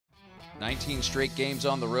19 straight games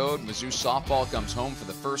on the road. Mizzou softball comes home for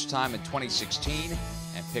the first time in 2016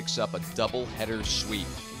 and picks up a doubleheader sweep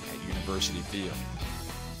at University Field.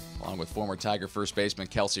 Along with former Tiger first baseman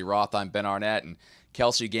Kelsey Roth, I'm Ben Arnett. And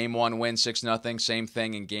Kelsey, game one win 6-0. Same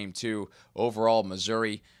thing in game two. Overall,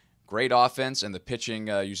 Missouri, great offense, and the pitching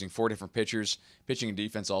using 4 different pitchers. Pitching and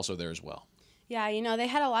defense also there as well. Yeah, you know, they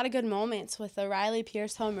had a lot of good moments with the Riley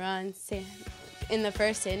Pierce home run in the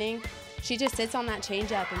first inning. She just sits on that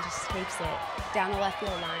changeup and just takes it down the left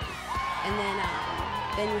field line. And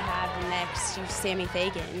then you have next Sammy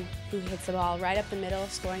Fagan, who hits the ball right up the middle,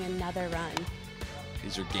 scoring another run.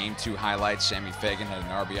 These are game two highlights. Sammy Fagan had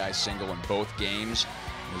an RBI single in both games.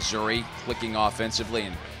 Missouri clicking offensively.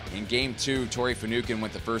 And in game two, Tori Finucane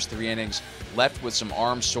went the first 3 innings, left with some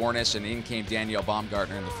arm soreness, and in came Danielle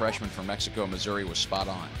Baumgartner, and the freshman from Mexico, Missouri, was spot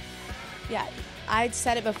on. Yeah, I'd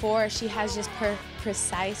said it before. She has just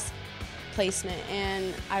precise placement,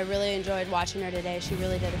 and I really enjoyed watching her today. She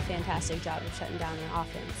really did a fantastic job of shutting down the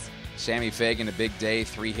offense. Sammy Fagan, a big day,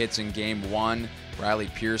 3 hits in game one. Riley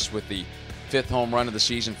Pierce with the 5th home run of the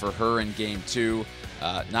season for her in game two.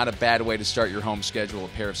 Not a bad way to start your home schedule, a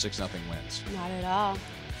pair of 6-0 wins. Not at all.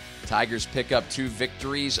 Tigers pick up 2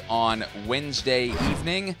 victories on Wednesday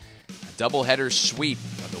evening. A doubleheader sweep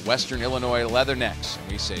of the Western Illinois Leathernecks.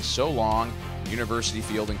 And we say so long, University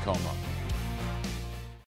Field in Como.